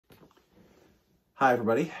Hi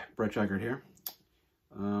everybody, Brett Juggard here.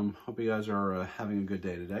 Hope you guys are having a good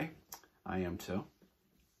day today. I am too.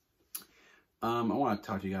 I want to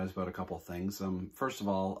talk to you guys about a couple of things. First of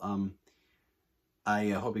all, I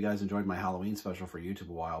hope you guys enjoyed my Halloween special for YouTube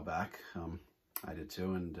a while back. I did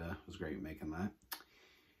too, and it was great making that.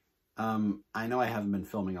 I know I haven't been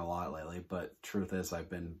filming a lot lately, but truth is I've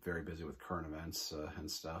been very busy with current events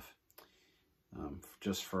and stuff.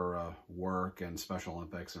 Just for work and Special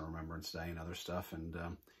Olympics and Remembrance Day and other stuff. And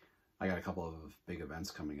I got a couple of big events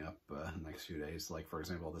coming up in the next few days. Like, for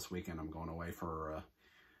example, this weekend I'm going away for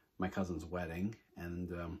my cousin's wedding.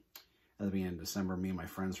 And at the beginning of December, me and my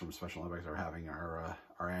friends from Special Olympics are having our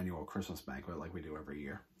annual Christmas banquet like we do every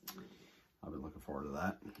year. I've been looking forward to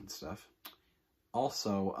that and stuff.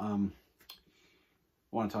 Also, I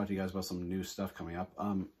want to talk to you guys about some new stuff coming up.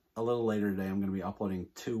 A little later today, I'm going to be uploading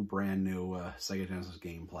 2 brand new Sega Genesis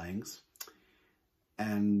game playings.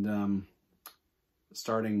 And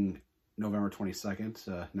starting November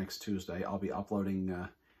 22nd, next Tuesday, I'll be uploading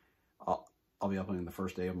I'll be uploading the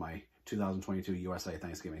first day of my 2022 USA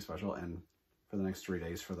Thanksgiving special. And for the next 3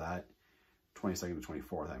 days for that, 22nd to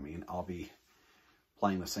 24th, I mean, I'll be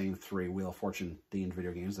playing the same 3 Wheel of Fortune themed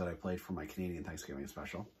video games that I played for my Canadian Thanksgiving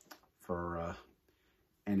special for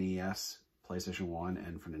NES, PlayStation 1,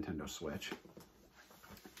 and for Nintendo Switch.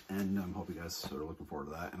 And I hope you guys are looking forward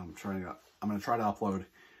to that. And I'm going to try to upload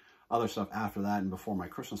other stuff after that and before my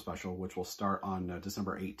Christmas special, which will start on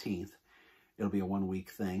December 18th. It'll be a 1-week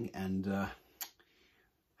thing. And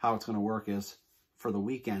how it's going to work is for the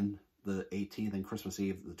weekend, the 18th, and Christmas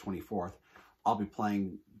Eve, the 24th, I'll be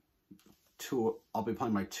playing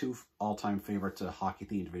my 2 all-time favorite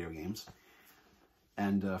hockey-themed video games.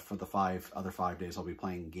 And for the other 5 days, I'll be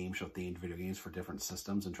playing game show themed video games for different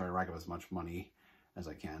systems and try to rack up as much money as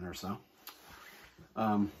I can or so.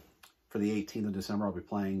 For the 18th of December, I'll be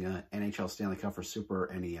playing NHL Stanley Cup for Super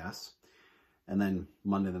NES. And then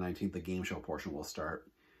Monday the 19th, the game show portion will start.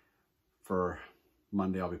 For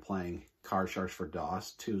Monday, I'll be playing Card Sharks for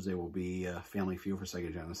DOS. Tuesday will be Family Feud for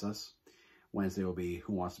Sega Genesis. Wednesday will be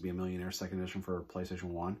Who Wants to Be a Millionaire 2nd Edition for PlayStation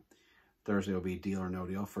 1. Thursday will be Deal or No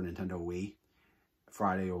Deal for Nintendo Wii.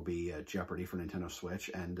 Friday will be Jeopardy for Nintendo Switch,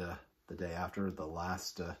 and the day after, the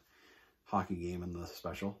last hockey game in the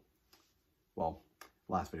special. Well,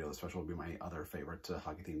 last video of the special will be my other favorite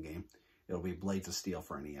hockey-themed game. It'll be Blades of Steel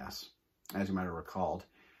for NES. As you might have recalled,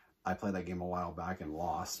 I played that game a while back and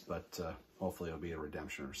lost, but hopefully it'll be a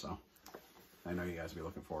redemption or so. I know you guys will be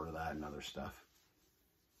looking forward to that and other stuff.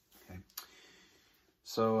 Okay.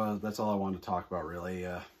 So that's all I wanted to talk about, really.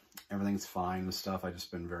 Everything's fine and stuff. I've just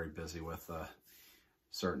been very busy with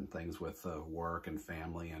certain things with work and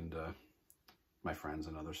family and my friends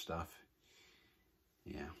and other stuff.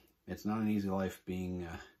 Yeah, it's not an easy life being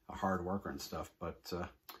a hard worker and stuff, but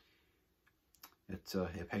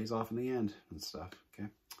it pays off in the end and stuff, okay?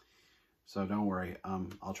 So don't worry,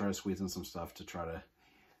 I'll try to squeeze in some stuff to try to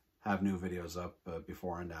have new videos up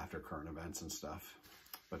before and after current events and stuff.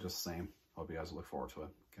 But just the same, hope you guys look forward to it,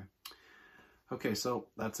 okay? Okay, so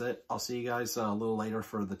that's it. I'll see you guys a little later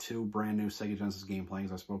for the 2 brand new Sega Genesis game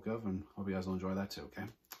playings I spoke of, and hope you guys will enjoy that too, okay?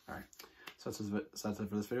 All right, so that's it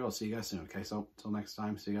for this video. I'll see you guys soon, okay? So until next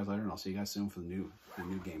time, see you guys later, and I'll see you guys soon for the new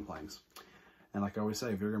game playings. And like I always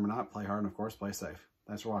say, if you're a gamer or not, play hard, and of course, play safe.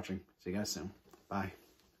 Thanks for watching. See you guys soon. Bye.